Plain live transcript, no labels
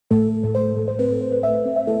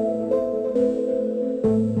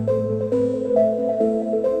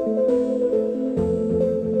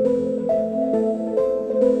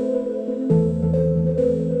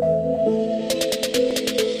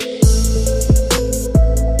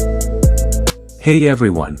Hey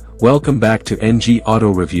everyone, welcome back to NG Auto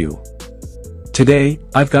Review. Today,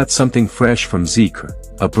 I've got something fresh from Zeekr,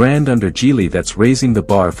 a brand under Geely that's raising the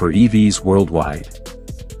bar for EVs worldwide.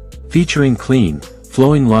 Featuring clean,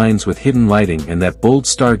 flowing lines with hidden lighting and that bold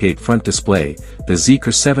Stargate front display, the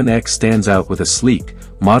Zeekr 7X stands out with a sleek,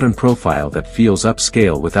 modern profile that feels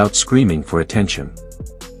upscale without screaming for attention.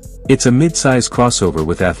 It's a mid-size crossover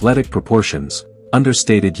with athletic proportions,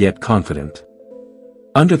 understated yet confident.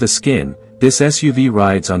 Under the skin, this SUV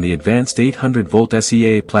rides on the advanced 800-volt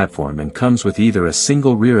SEA platform and comes with either a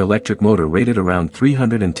single rear electric motor rated around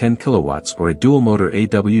 310 kilowatts or a dual-motor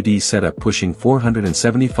AWD setup pushing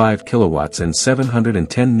 475 kilowatts and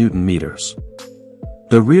 710 Newton-meters.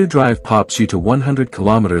 The rear drive pops you to 100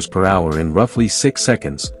 kilometers per hour in roughly 6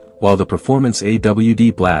 seconds, while the performance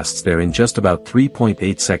AWD blasts there in just about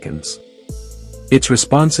 3.8 seconds. It's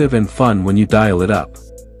responsive and fun when you dial it up.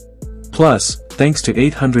 Plus, thanks to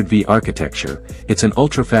 800V architecture, it's an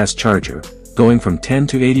ultra-fast charger, going from 10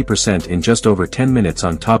 to 80% in just over 10 minutes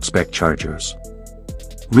on top-spec chargers.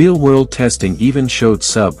 Real-world testing even showed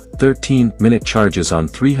sub-13-minute charges on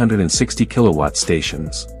 360 kilowatt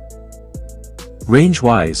stations.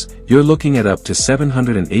 Range-wise, you're looking at up to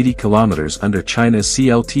 780 kilometers under China's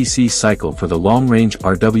CLTC cycle for the long-range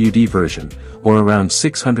RWD version, or around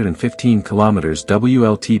 615 kilometers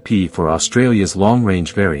WLTP for Australia's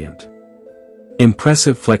long-range variant.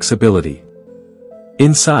 Impressive flexibility.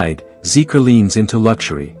 Inside, Zeekr leans into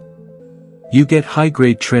luxury. You get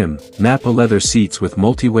high-grade trim, Napa leather seats with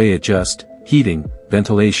multi-way adjust, heating,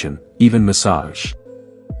 ventilation, even massage.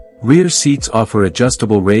 Rear seats offer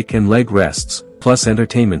adjustable rake and leg rests, plus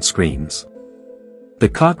entertainment screens. The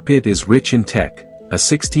cockpit is rich in tech, a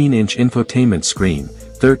 16-inch infotainment screen,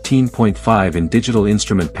 13.5-in digital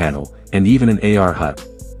instrument panel, and even an AR HUD.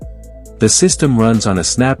 The system runs on a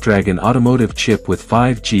Snapdragon automotive chip with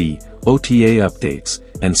 5G, OTA updates,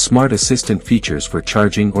 and smart assistant features for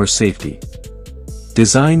charging or safety.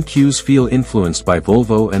 Design cues feel influenced by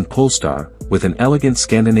Volvo and Polestar, with an elegant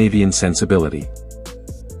Scandinavian sensibility.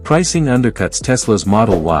 Pricing undercuts Tesla's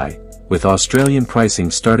Model Y, with Australian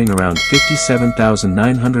pricing starting around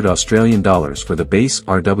 $57,900 Australian dollars for the base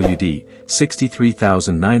RWD,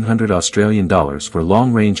 $63,900 Australian dollars for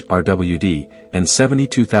long-range RWD, and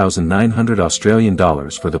 $72,900 Australian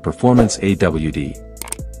dollars for the performance AWD.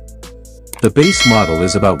 The base model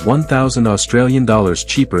is about $1,000 Australian dollars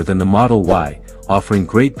cheaper than the Model Y, offering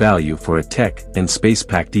great value for a tech and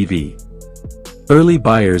space-packed EV. Early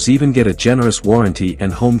buyers even get a generous warranty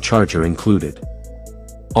and home charger included.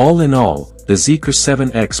 All in all, the Zeekr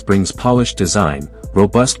 7X brings polished design,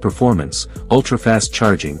 robust performance, ultra-fast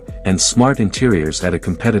charging, and smart interiors at a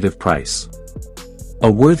competitive price. A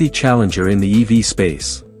worthy challenger in the EV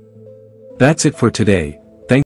space. That's it for today.